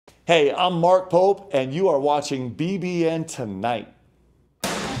Hey, I'm Mark Pope, and you are watching BBN Tonight.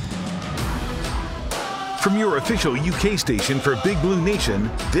 From your official UK station for Big Blue Nation,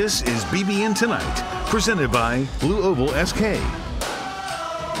 this is BBN Tonight, presented by Blue Oval SK.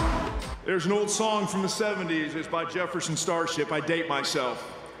 There's an old song from the 70s. It's by Jefferson Starship. I date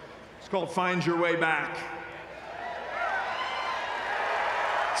myself. It's called Find Your Way Back.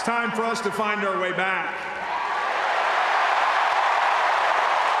 It's time for us to find our way back.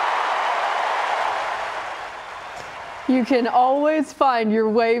 You can always find your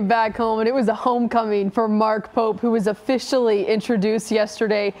way back home, and it was a homecoming for Mark Pope, who was officially introduced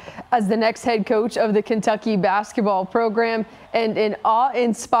yesterday as the next head coach of the Kentucky basketball program, and an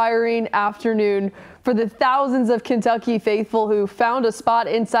awe-inspiring afternoon for the thousands of Kentucky faithful who found a spot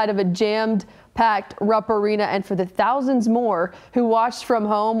inside of a jammed-packed Rupp Arena, and for the thousands more who watched from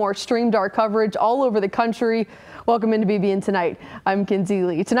home or streamed our coverage all over the country. Welcome into BBN Tonight. I'm Kinsey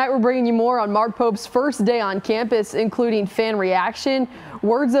Lee. Tonight we're bringing you more on Mark Pope's first day on campus, including fan reaction,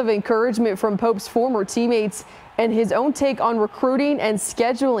 words of encouragement from Pope's former teammates, and his own take on recruiting and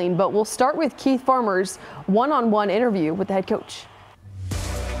scheduling. But we'll start with Keith Farmer's one-on-one interview with the head coach.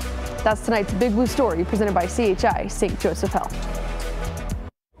 That's tonight's Big Blue Story, presented by CHI St. Joseph Health.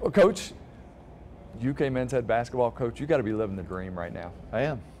 Well, Coach, UK men's head basketball coach, you got to be living the dream right now. I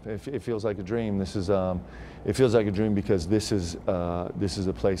am. It feels like a dream. This is it feels like a dream because this is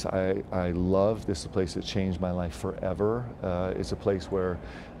a place I love. This is a place that changed my life forever. It's a place where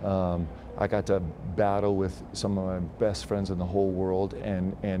I got to battle with some of my best friends in the whole world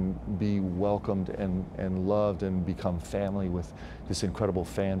and be welcomed and loved and become family with this incredible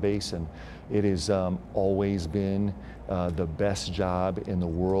fan base. And it has always been the best job in the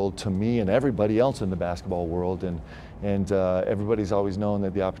world to me and everybody else in the basketball world. And everybody's always known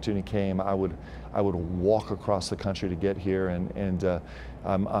that the opportunity came, I would walk across the country to get here, and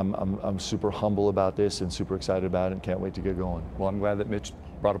I'm super humble about this and super excited about it and can't wait to get going. Well, I'm glad that Mitch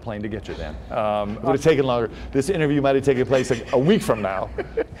brought a plane to get you then. It would have taken longer. This interview might have taken place like a week from now.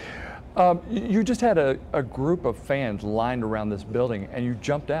 You just had a group of fans lined around this building, and you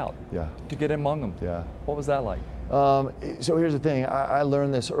jumped out to get among them. Yeah. What was that like? So here's the thing. I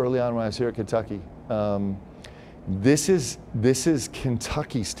learned this early on when I was here at Kentucky. This is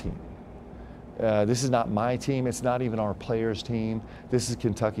Kentucky's team. This is not my team. It's not even our players' team. This is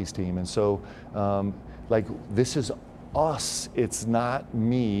Kentucky's team. And so, like, this is us. It's not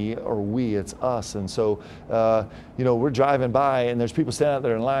me or we, it's us. And so, you know, we're driving by and there's people standing out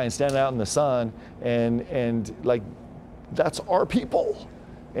there in line, standing out in the sun, and like, that's our people.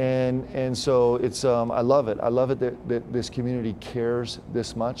 And so it's, I love it. I love it that this community cares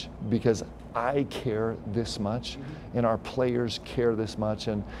this much, because I care this much and our players care this much,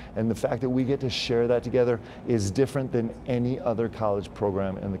 and the fact that we get to share that together is different than any other college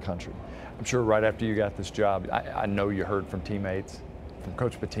program in the country. I'm sure right after you got this job, I know you heard from teammates, from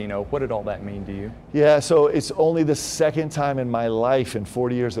Coach Pitino. What did all that mean to you? Yeah, so it's only the second time in my life in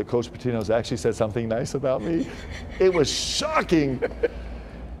 40 years that Coach Pitino's actually said something nice about me. It was shocking.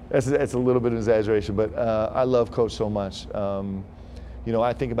 That's a little bit of an exaggeration, but I love Coach so much. You know,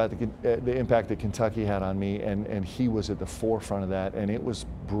 I think about the impact that Kentucky had on me, and he was at the forefront of that, and it was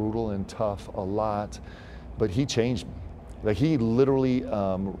brutal and tough a lot, but he changed me. Like, he literally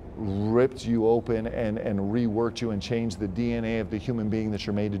ripped you open and reworked you and changed the DNA of the human being that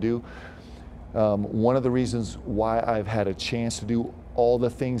you're made to do. One of the reasons why I've had a chance to do all the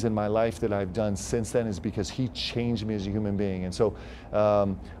things in my life that I've done since then is because he changed me as a human being. And so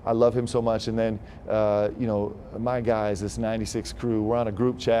I love him so much. And then, you know, my guys, this 96 crew, we're on a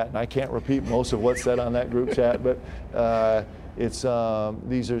group chat, and I can't repeat most of what's said on that group chat, but it's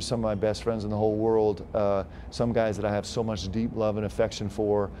these are some of my best friends in the whole world. Some guys that I have so much deep love and affection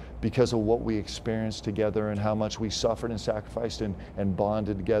for because of what we experienced together and how much we suffered and sacrificed and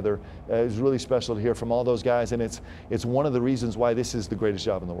bonded together. It was really special to hear from all those guys, and it's one of the reasons why this is the greatest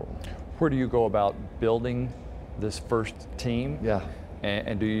job in the world. Where do you go about building this first team? Yeah.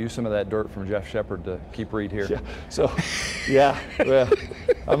 And do you use some of that dirt from Jeff Shepard to keep Reed here? Yeah. So, yeah. Well,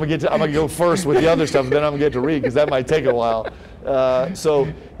 I'm gonna go first with the other stuff, and then I'm gonna get to Reed because that might take a while. So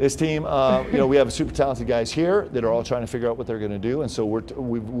this team, you know, we have super talented guys here that are all trying to figure out what they're going to do, and so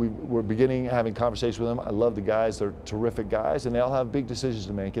we're beginning having conversations with them. I love the guys; they're terrific guys, and they all have big decisions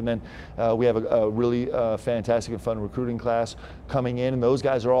to make. And then we have a really fantastic and fun recruiting class coming in, and those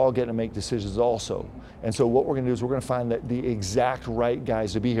guys are all getting to make decisions also. And so what we're going to do is we're going to find the exact right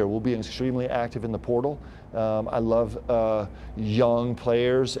guys to be here. We'll be extremely active in the portal. I love young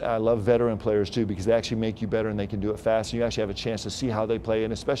players. I love veteran players too, because they actually make you better and they can do it fast. And you actually have a chance to see how they play,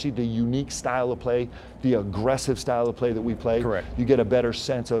 and especially especially the unique style of play, the aggressive style of play that we play. Correct. You get a better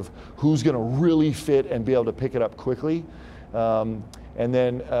sense of who's going to really fit and be able to pick it up quickly. And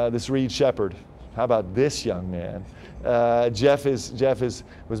then this Reed Shepard. How about this young man? Jeff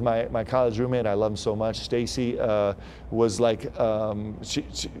was my college roommate. I love him so much. Stacy was like,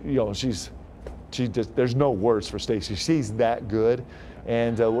 there's no words for Stacy. She's that good.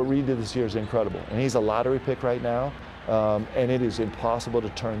 And what Reed did this year is incredible. And he's a lottery pick right now. And it is impossible to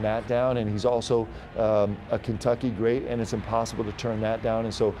turn that down. And he's also a Kentucky great, and it's impossible to turn that down.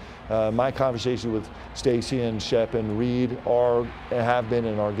 And so my conversations with Stacy and Shep and Reed have been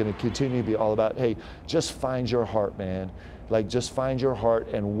and are going to continue to be all about, hey, just find your heart, man. Like, just find your heart,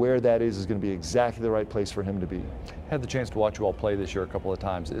 and where that is going to be exactly the right place for him to be. Had the chance to watch you all play this year a couple of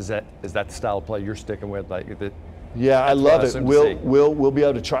times. Is that the style of play you're sticking with? Yeah, I love it. We'll be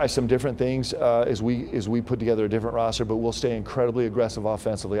able to try some different things as we put together a different roster, but we'll stay incredibly aggressive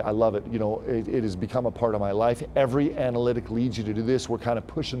offensively. I love it. You know, it has become a part of my life. Every analytic leads you to do this. We're kind of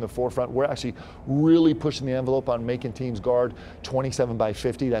pushing the forefront. We're actually really pushing the envelope on making teams guard 27 by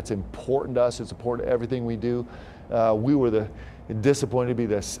 50. That's important to us. It's important to everything we do. We were disappointed to be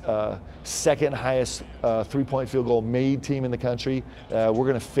the second highest three-point field goal made team in the country. We're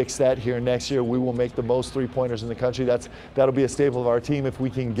going to fix that here next year. We will make the most three-pointers in the country. That'll be a staple of our team if we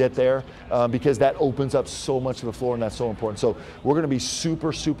can get there, because that opens up so much of the floor, and that's so important. So we're going to be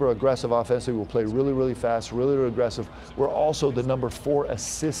super, super aggressive offensively. We'll play really, really fast, really, really aggressive. We're also the number 4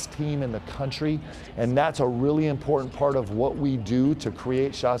 assist team in the country, and that's a really important part of what we do to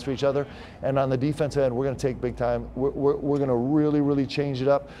create shots for each other. And on the defensive end, we're going to take big time. We're going to really, really change it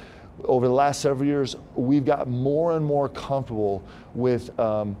up. Over the last several years, we've got more and more comfortable with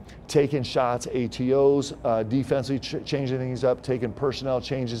taking shots, ATOs, defensively changing things up, taking personnel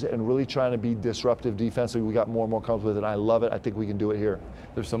changes, and really trying to be disruptive defensively. We got more and more comfortable with it, and I love it. I think we can do it here.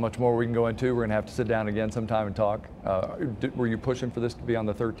 There's so much more we can go into. We're going to have to sit down again sometime and talk. Were you pushing for this to be on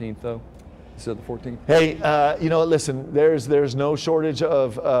the 13th, though? So the 14th? Hey, you know, listen, there's no shortage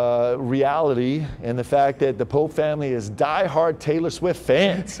of reality in the fact that the Pope family is diehard Taylor Swift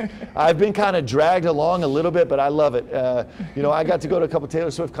fans. I've been kind of dragged along a little bit, but I love it. You know, I got to go to a couple Taylor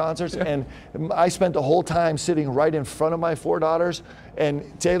Swift concerts, and I spent the whole time sitting right in front of my 4 daughters,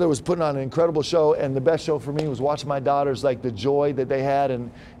 and Taylor was putting on an incredible show, and the best show for me was watching my daughters, like the joy that they had,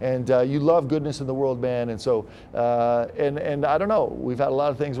 and you love goodness in the world, man. And so, and I don't know, we've had a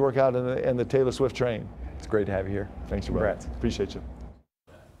lot of things work out in the Taylor Swift train. It's great to have you here. Thanks, congrats. Appreciate you.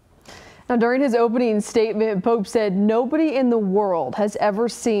 Now, during his opening statement, Pope said nobody in the world has ever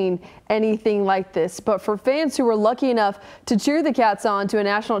seen anything like this. But for fans who were lucky enough to cheer the Cats on to a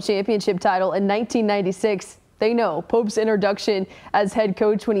national championship title in 1996, they know Pope's introduction as head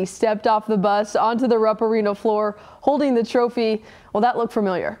coach when he stepped off the bus onto the Rupp Arena floor holding the trophy, well, that looked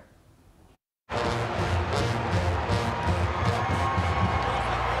familiar.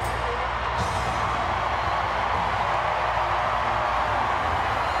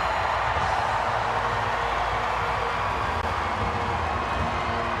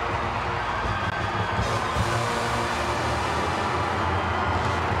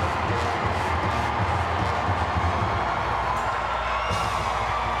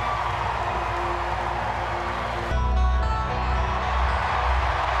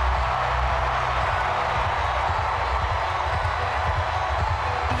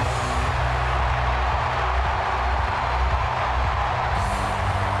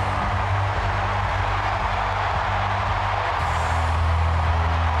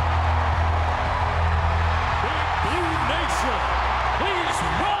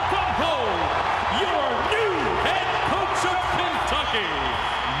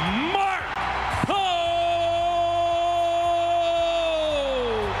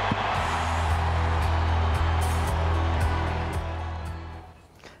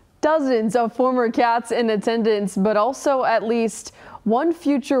 Dozens of former Cats in attendance, but also at least one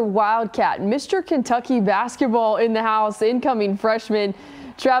future Wildcat. Mr. Kentucky basketball in the house, incoming freshman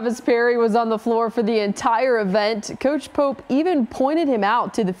Travis Perry was on the floor for the entire event. Coach Pope even pointed him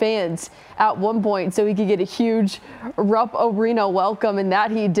out to the fans at one point so he could get a huge Rupp Arena welcome, and that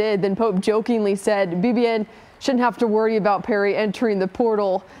he did. Then Pope jokingly said BBN shouldn't have to worry about Perry entering the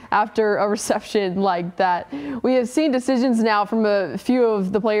portal after a reception like that. We have seen decisions now from a few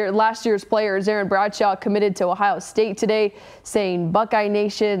of the last year's players. Aaron Bradshaw committed to Ohio State today, saying Buckeye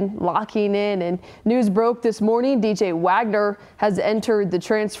Nation locking in. And news broke this morning, DJ Wagner has entered the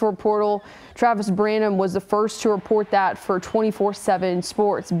transfer portal. Travis Branham was the first to report that for 24/7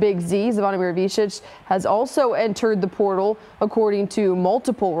 Sports. Big Z, Zvonimir Vicic, has also entered the portal, according to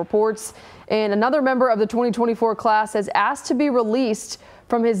multiple reports. And another member of the 2024 class has asked to be released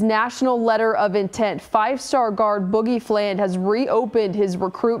from his national letter of intent. Five-star guard Boogie Fland has reopened his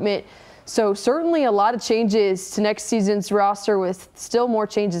recruitment. So certainly a lot of changes to next season's roster, with still more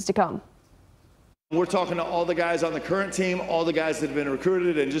changes to come. We're talking to all the guys on the current team, all the guys that have been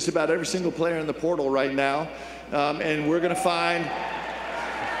recruited, and just about every single player in the portal right now. And we're going to find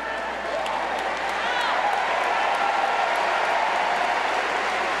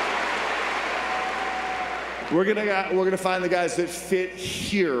We're gonna find the guys that fit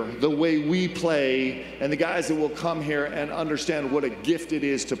here, the way we play, and the guys that will come here and understand what a gift it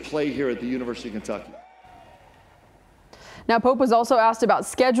is to play here at the University of Kentucky. Now, Pope was also asked about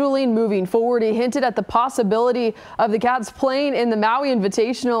scheduling moving forward. He hinted at the possibility of the Cats playing in the Maui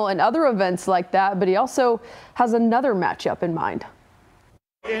Invitational and other events like that, but he also has another matchup in mind.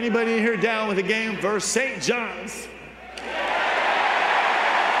 Anybody in here down with a game versus St. John's?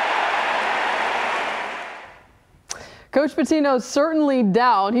 Coach Pitino's certainly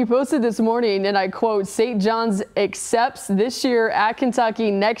down. He posted this morning, and I quote, "St. John's accepts this year at Kentucky,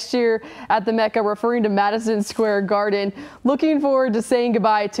 next year at the Mecca," referring to Madison Square Garden. "Looking forward to saying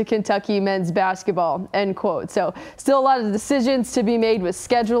goodbye to Kentucky men's basketball," end quote. So still a lot of decisions to be made with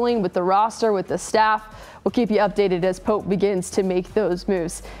scheduling, with the roster, with the staff. We'll keep you updated as Pope begins to make those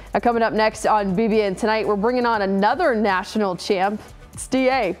moves. Now, coming up next on BBN Tonight, we're bringing on another national champ. It's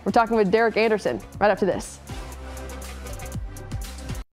DA. We're talking with Derek Anderson right after this.